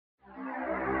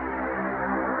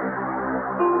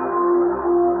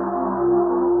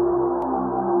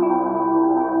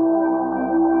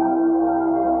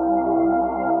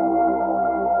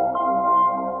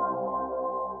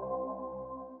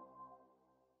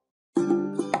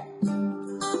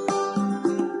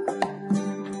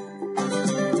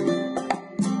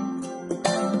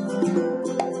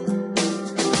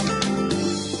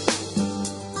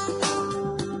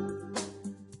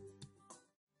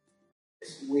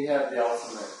We have the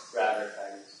Ultimate Router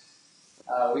package.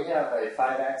 We have a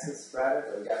 5-axis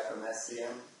router that we got from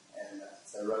SCM, and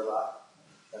it's a robot.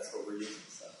 That's what we're using.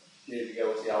 So we needed to go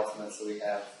with the Ultimate, so we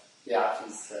have the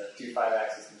options to do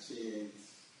 5-axis machining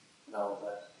and all of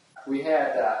that. We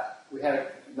had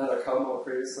another Como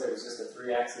previously. It was just a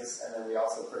 3-axis, and then we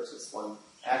also purchased one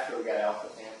after we got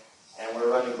Alphacam, and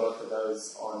we're running both of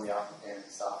those on the Alphacam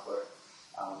software.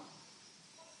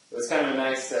 It was kind of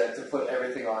nice to put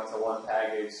everything onto one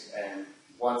package and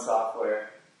one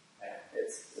software, and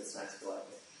it's nice to like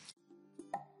it.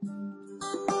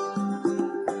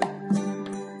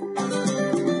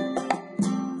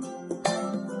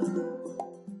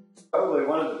 Probably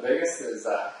one of the biggest is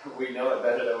we know it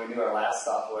better than we knew our last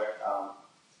software.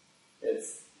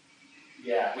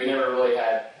 We never really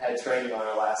had training on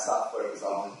our last software. It was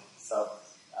all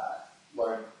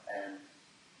self-learned, and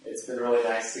it's been really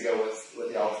nice to go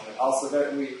with the Ultimate. Also,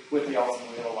 with the Ultimate,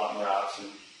 we have a lot more option.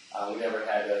 We never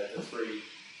had the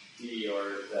 3D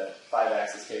or the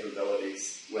 5-axis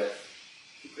capabilities with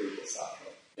the previous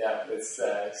software. Yeah, it's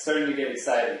starting to get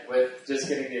exciting with just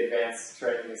getting the advanced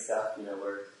training and stuff. You know,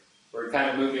 we're kind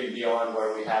of moving beyond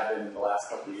where we have been in the last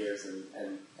couple of years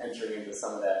and entering into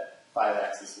some of that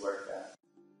 5-axis work.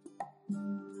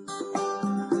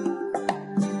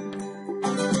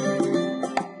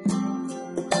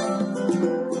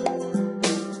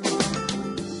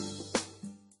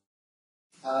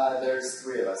 There's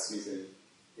 3 of us using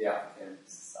the Alphacam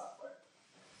software.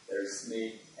 There's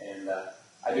me, and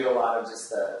I do a lot of just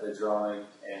the drawing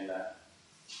and a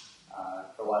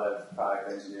lot of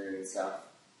product engineering and stuff.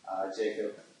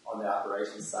 Jacob, on the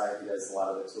operations side, he does a lot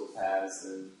of the tool paths,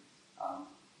 and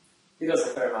he does a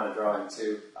fair amount of drawing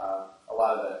too. A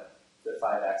lot of the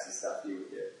 5-axis stuff he would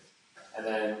do. And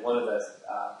then one of the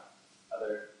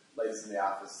other ladies in the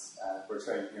office, we're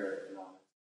training here at the moment.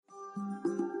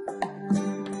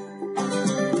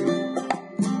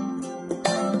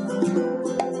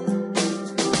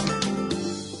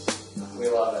 We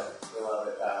love it.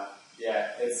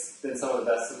 It's been some of the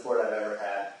best support I've ever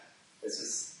had. It's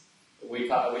just, we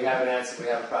have an answer, we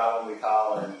have a problem, we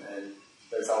call, and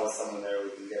there's always someone there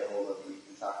we can get a hold of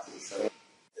and talk to. So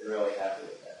we're really happy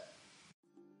with that.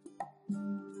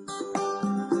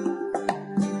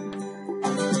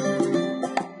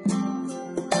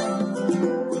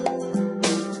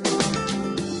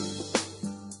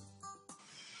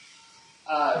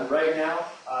 Right now,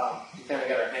 we kind of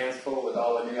got our hands full with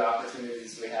all the new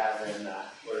opportunities we have, and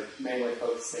we're mainly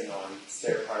focusing on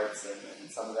stair parts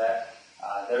and some of that.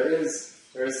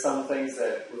 There is some things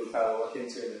that we would probably look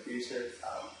into in the future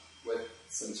with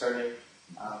some turning,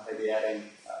 maybe adding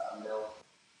a mill.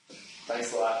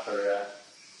 Thanks a lot for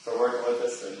working with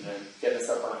us and getting us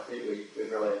up on our feet.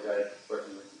 We've really enjoyed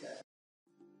working with you.